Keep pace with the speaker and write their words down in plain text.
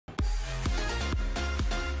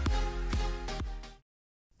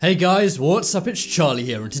Hey guys, what's up? It's Charlie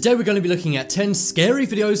here, and today we're going to be looking at 10 scary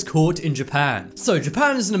videos caught in Japan. So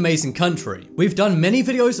Japan is an amazing country. We've done many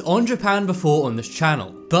videos on Japan before on this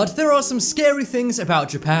channel, but there are some scary things about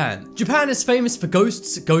Japan. Japan is famous for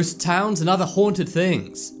ghosts, ghost towns, and other haunted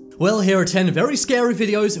things. Well, here are 10 very scary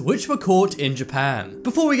videos which were caught in Japan.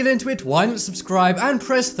 Before we get into it, why not subscribe and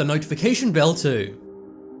press the notification bell too.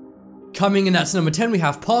 Coming in at number 10 we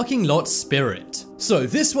have Parking Lot Spirit. So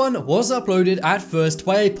this one was uploaded at first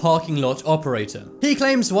by a parking lot operator. He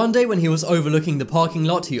claims one day when he was overlooking the parking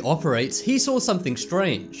lot he operates, he saw something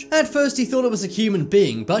strange. At first he thought it was a human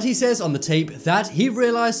being, but he says on the tape that he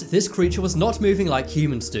realized this creature was not moving like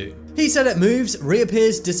humans do. He said it moves,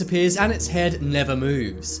 reappears, disappears, and its head never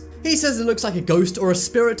moves. He says it looks like a ghost or a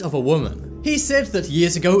spirit of a woman. He said that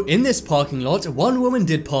years ago in this parking lot, one woman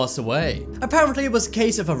did pass away. Apparently it was a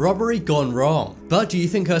case of a robbery gone wrong. But do you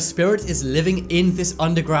think her spirit is living in this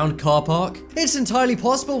underground car park? It's entirely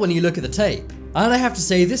possible when you look at the tape. And I have to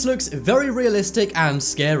say, this looks very realistic and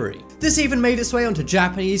scary. This even made its way onto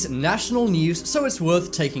Japanese national news, so it's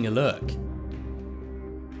worth taking a look.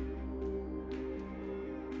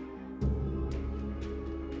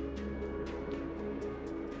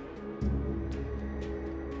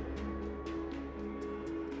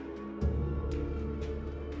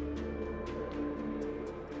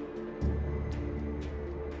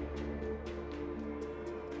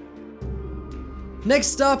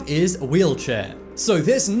 Next up is wheelchair. So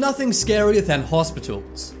there's nothing scarier than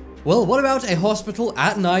hospitals. Well, what about a hospital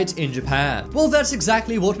at night in Japan? Well, that's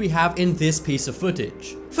exactly what we have in this piece of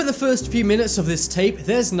footage. For the first few minutes of this tape,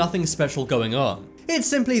 there's nothing special going on. It's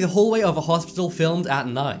simply the hallway of a hospital filmed at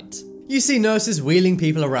night. You see nurses wheeling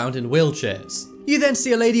people around in wheelchairs. You then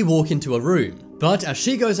see a lady walk into a room. But as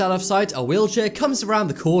she goes out of sight, a wheelchair comes around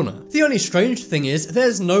the corner. The only strange thing is,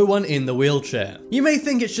 there's no one in the wheelchair. You may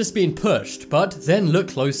think it's just been pushed, but then look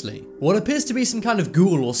closely. What appears to be some kind of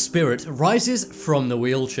ghoul or spirit rises from the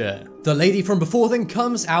wheelchair. The lady from before then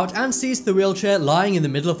comes out and sees the wheelchair lying in the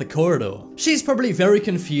middle of the corridor. She's probably very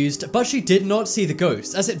confused, but she did not see the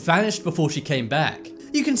ghost as it vanished before she came back.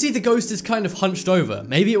 You can see the ghost is kind of hunched over.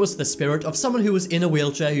 Maybe it was the spirit of someone who was in a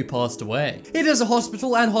wheelchair who passed away. It is a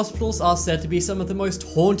hospital, and hospitals are said to be some of the most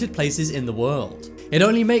haunted places in the world. It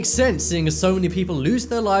only makes sense seeing as so many people lose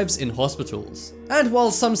their lives in hospitals. And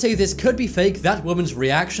while some say this could be fake, that woman's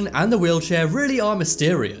reaction and the wheelchair really are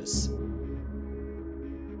mysterious.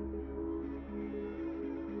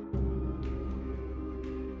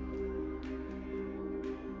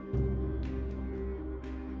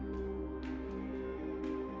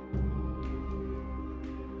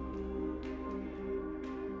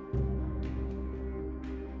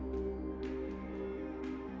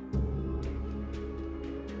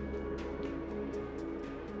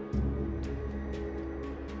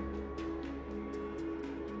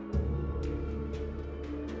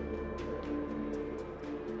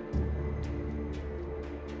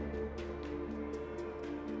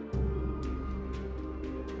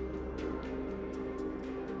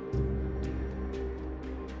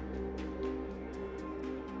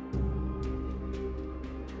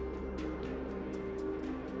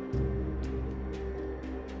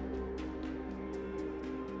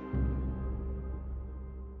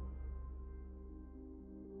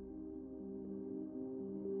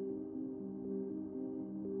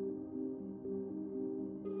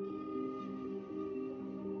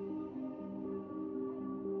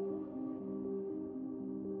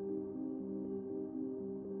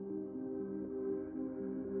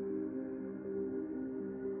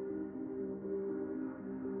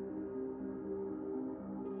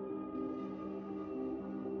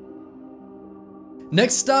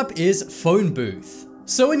 Next up is phone booth.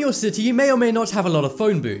 So in your city you may or may not have a lot of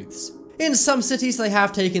phone booths. In some cities they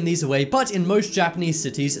have taken these away, but in most Japanese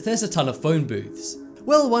cities there's a ton of phone booths.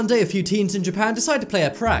 Well, one day a few teens in Japan decide to play a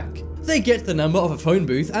prank. They get the number of a phone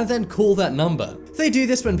booth and then call that number. They do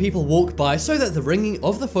this when people walk by so that the ringing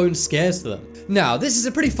of the phone scares them. Now, this is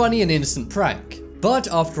a pretty funny and innocent prank. But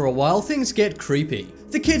after a while things get creepy.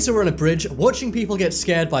 The kids are on a bridge watching people get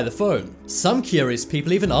scared by the phone. Some curious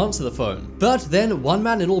people even answer the phone. But then one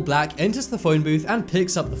man in all black enters the phone booth and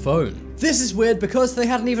picks up the phone. This is weird because they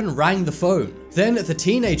hadn't even rang the phone. Then the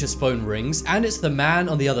teenager's phone rings and it's the man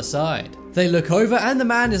on the other side. They look over and the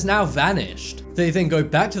man is now vanished. They then go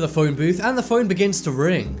back to the phone booth and the phone begins to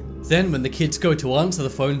ring. Then when the kids go to answer the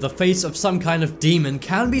phone, the face of some kind of demon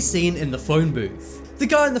can be seen in the phone booth. The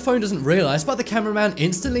guy on the phone doesn't realize, but the cameraman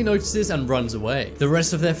instantly notices and runs away. The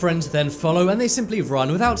rest of their friends then follow and they simply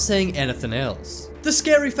run without saying anything else. The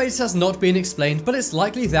scary face has not been explained, but it's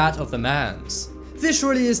likely that of the man's. This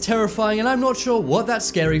really is terrifying and I'm not sure what that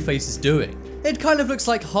scary face is doing. It kind of looks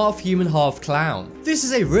like half human, half clown. This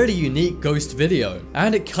is a really unique ghost video,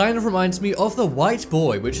 and it kind of reminds me of the White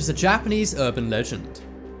Boy, which is a Japanese urban legend.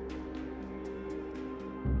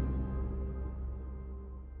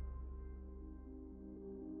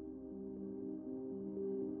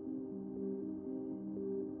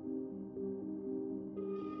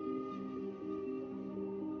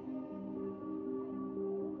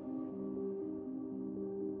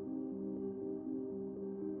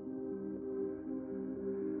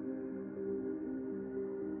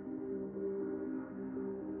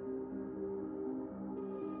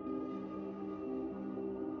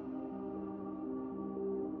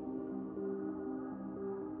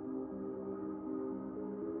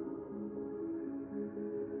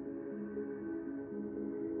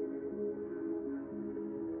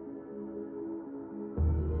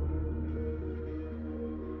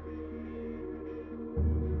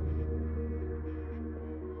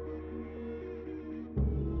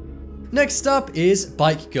 Next up is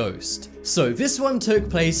Bike Ghost. So this one took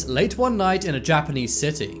place late one night in a Japanese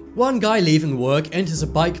city. One guy leaving work enters a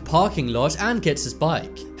bike parking lot and gets his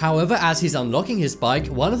bike. However, as he's unlocking his bike,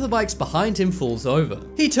 one of the bikes behind him falls over.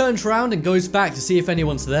 He turns around and goes back to see if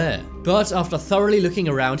anyone's there. But after thoroughly looking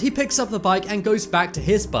around, he picks up the bike and goes back to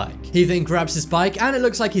his bike. He then grabs his bike and it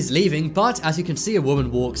looks like he's leaving, but as you can see, a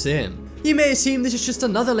woman walks in. You may assume this is just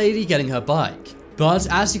another lady getting her bike.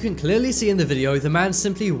 But as you can clearly see in the video, the man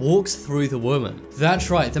simply walks through the woman.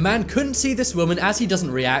 That's right, the man couldn't see this woman as he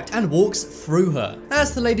doesn't react and walks through her.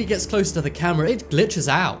 As the lady gets close to the camera, it glitches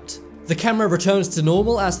out. The camera returns to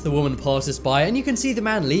normal as the woman passes by and you can see the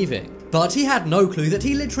man leaving. But he had no clue that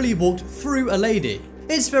he literally walked through a lady.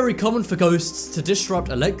 It's very common for ghosts to disrupt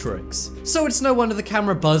electrics, so it's no wonder the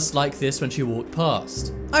camera buzzed like this when she walked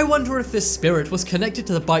past. I wonder if this spirit was connected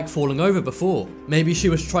to the bike falling over before. Maybe she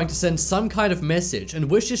was trying to send some kind of message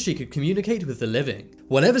and wishes she could communicate with the living.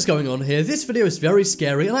 Whatever's going on here, this video is very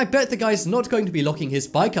scary and I bet the guy's not going to be locking his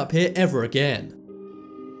bike up here ever again.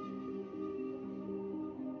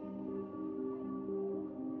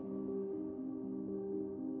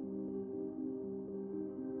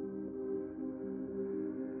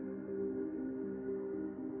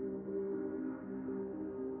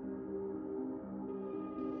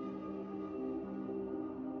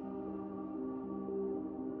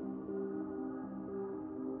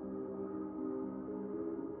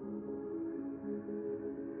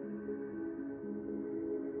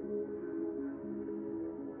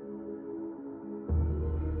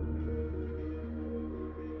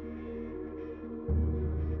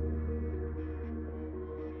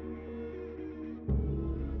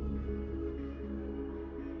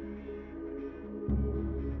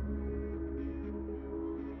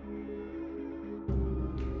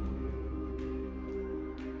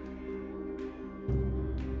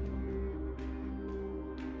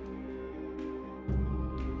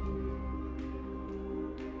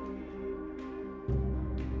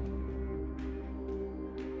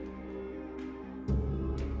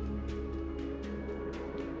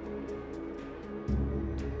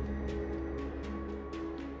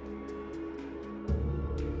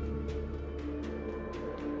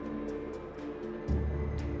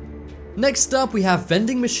 Next up, we have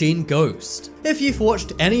Vending Machine Ghost. If you've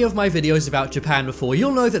watched any of my videos about Japan before,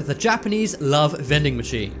 you'll know that the Japanese love vending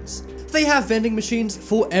machines. They have vending machines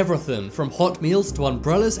for everything, from hot meals to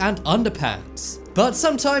umbrellas and underpants. But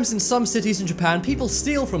sometimes in some cities in Japan, people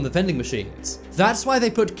steal from the vending machines. That's why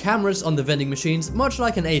they put cameras on the vending machines, much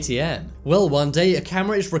like an ATM. Well, one day a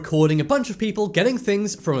camera is recording a bunch of people getting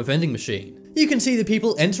things from a vending machine. You can see the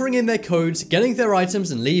people entering in their codes, getting their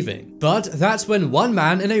items and leaving. But that's when one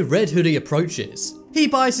man in a red hoodie approaches. He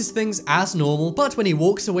buys his things as normal, but when he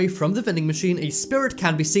walks away from the vending machine, a spirit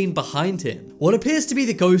can be seen behind him. What appears to be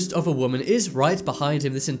the ghost of a woman is right behind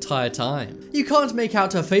him this entire time. You can't make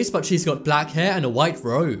out her face, but she's got black hair and a white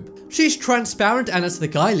robe. She's transparent, and as the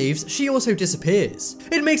guy leaves, she also disappears.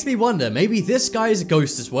 It makes me wonder, maybe this guy is a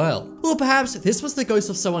ghost as well. Or perhaps this was the ghost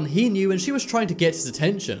of someone he knew and she was trying to get his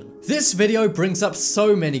attention. This video brings up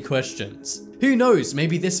so many questions. Who knows,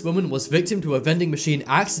 maybe this woman was victim to a vending machine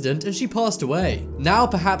accident and she passed away. Now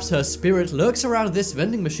perhaps her spirit lurks around this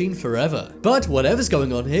vending machine forever. But whatever's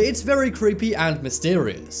going on here, it's very creepy and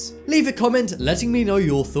mysterious. Leave a comment letting me know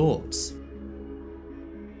your thoughts.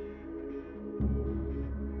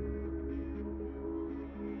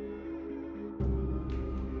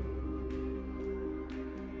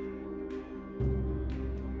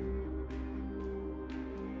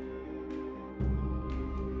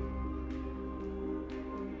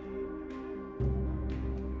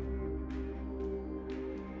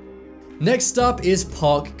 Next up is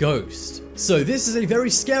Park Ghost. So this is a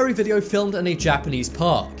very scary video filmed in a Japanese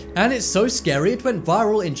park, and it's so scary it went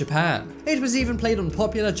viral in Japan. It was even played on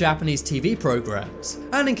popular Japanese TV programs.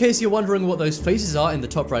 And in case you're wondering what those faces are in the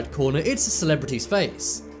top right corner, it's a celebrity's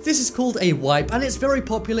face. This is called a wipe, and it's very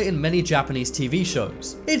popular in many Japanese TV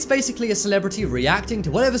shows. It's basically a celebrity reacting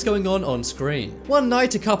to whatever's going on screen. One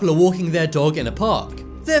night, a couple are walking their dog in a park.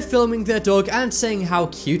 They're filming their dog and saying how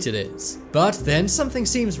cute it is. But then something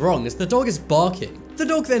seems wrong as the dog is barking. The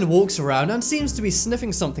dog then walks around and seems to be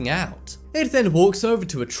sniffing something out. It then walks over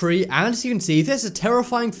to a tree, and as you can see, there's a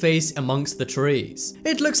terrifying face amongst the trees.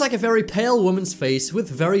 It looks like a very pale woman's face with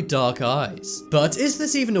very dark eyes. But is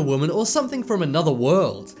this even a woman or something from another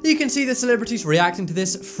world? You can see the celebrities reacting to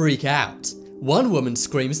this freak out. One woman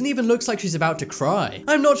screams and even looks like she's about to cry.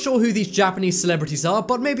 I'm not sure who these Japanese celebrities are,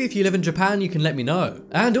 but maybe if you live in Japan you can let me know.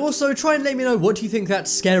 And also try and let me know what you think that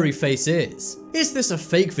scary face is. Is this a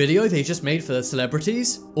fake video they just made for the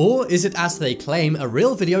celebrities? Or is it, as they claim, a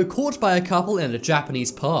real video caught by a couple in a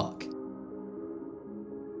Japanese park?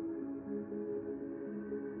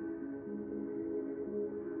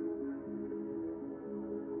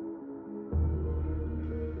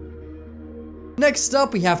 Next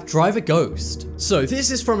up, we have Driver Ghost. So this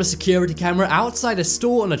is from a security camera outside a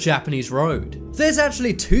store on a Japanese road. There's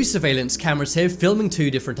actually two surveillance cameras here filming two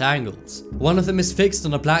different angles. One of them is fixed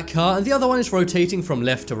on a black car and the other one is rotating from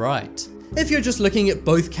left to right. If you're just looking at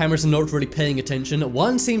both cameras and not really paying attention,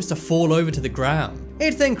 one seems to fall over to the ground.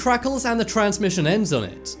 It then crackles and the transmission ends on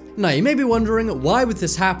it. Now you may be wondering, why would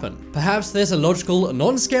this happen? Perhaps there's a logical,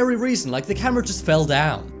 non-scary reason, like the camera just fell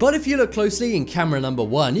down. But if you look closely in camera number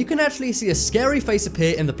 1, you can actually see a scary face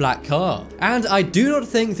appear in the black car. And I do not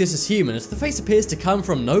think this is human, as the face appears to come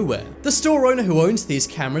from nowhere. The store owner who owns these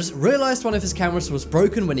cameras realized one of his cameras was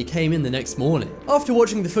broken when he came in the next morning. After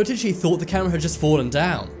watching the footage, he thought the camera had just fallen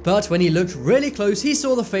down. But when he looked really close, he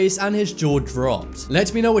saw the face and his jaw dropped.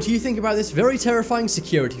 Let me know what you think about this very terrifying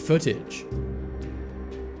security footage.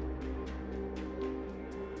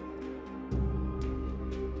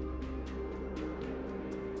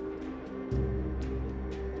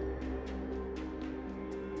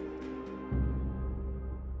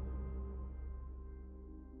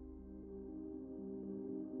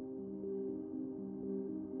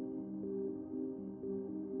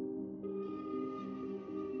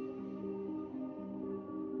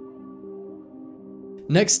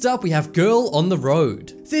 Next up, we have Girl on the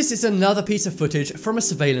Road. This is another piece of footage from a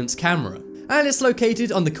surveillance camera, and it's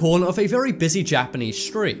located on the corner of a very busy Japanese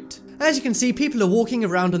street. As you can see, people are walking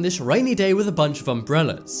around on this rainy day with a bunch of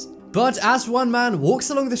umbrellas. But as one man walks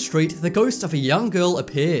along the street, the ghost of a young girl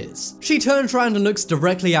appears. She turns around and looks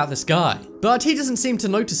directly at the sky, but he doesn't seem to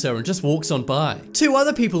notice her and just walks on by. Two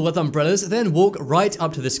other people with umbrellas then walk right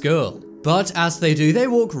up to this girl. But as they do, they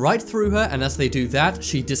walk right through her, and as they do that,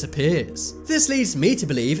 she disappears. This leads me to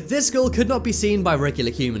believe this girl could not be seen by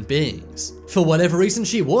regular human beings. For whatever reason,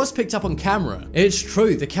 she was picked up on camera. It's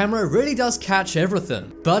true, the camera really does catch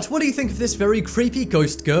everything. But what do you think of this very creepy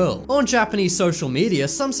ghost girl? On Japanese social media,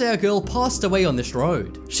 some say a girl passed away on this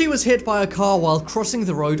road. She was hit by a car while crossing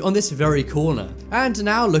the road on this very corner. And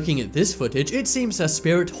now looking at this footage, it seems her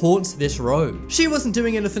spirit haunts this road. She wasn't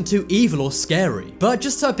doing anything too evil or scary, but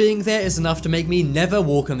just her being there is enough to make me never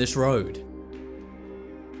walk on this road.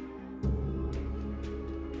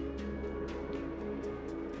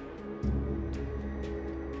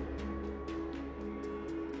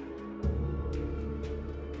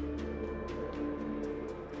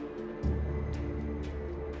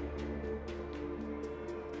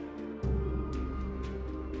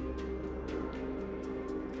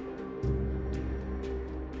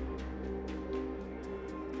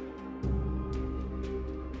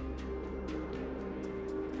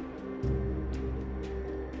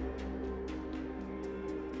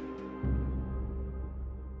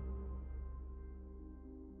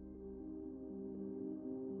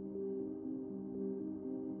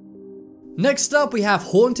 Next up, we have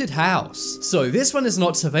Haunted House. So this one is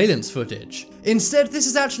not surveillance footage. Instead, this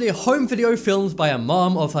is actually a home video filmed by a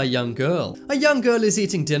mom of her young girl. A young girl is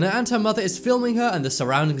eating dinner and her mother is filming her and the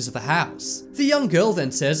surroundings of the house. The young girl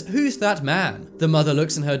then says, "Who's that man?" The mother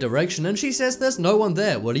looks in her direction and she says, "There's no one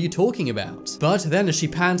there, what are you talking about?" But then as she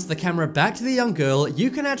pans the camera back to the young girl,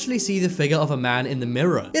 you can actually see the figure of a man in the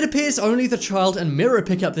mirror. It appears only the child and mirror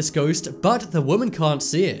pick up this ghost, but the woman can't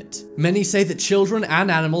see it. Many say that children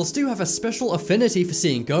and animals do have a special affinity for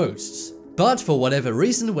seeing ghosts. But for whatever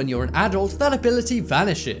reason, when you're an adult, that ability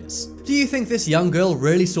vanishes. Do you think this young girl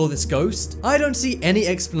really saw this ghost? I don't see any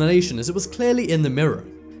explanation as it was clearly in the mirror.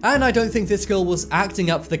 And I don't think this girl was acting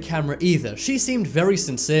up for the camera either, she seemed very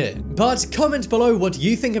sincere. But comment below what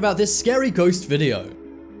you think about this scary ghost video.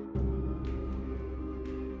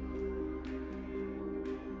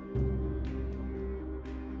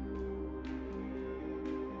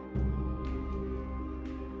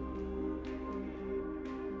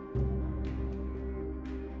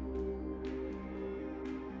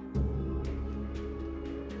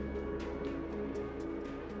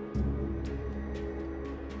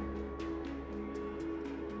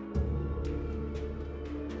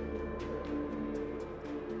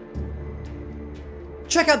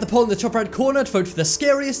 Check out the poll in the top right corner to vote for the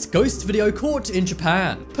scariest ghost video caught in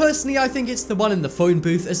Japan. Personally, I think it's the one in the phone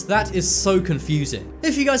booth, as that is so confusing.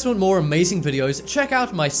 If you guys want more amazing videos, check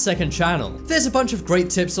out my second channel. There's a bunch of great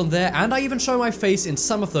tips on there, and I even show my face in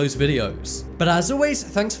some of those videos. But as always,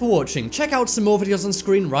 thanks for watching. Check out some more videos on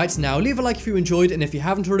screen right now. Leave a like if you enjoyed, and if you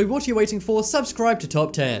haven't already, what are you waiting for? Subscribe to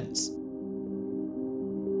Top 10s.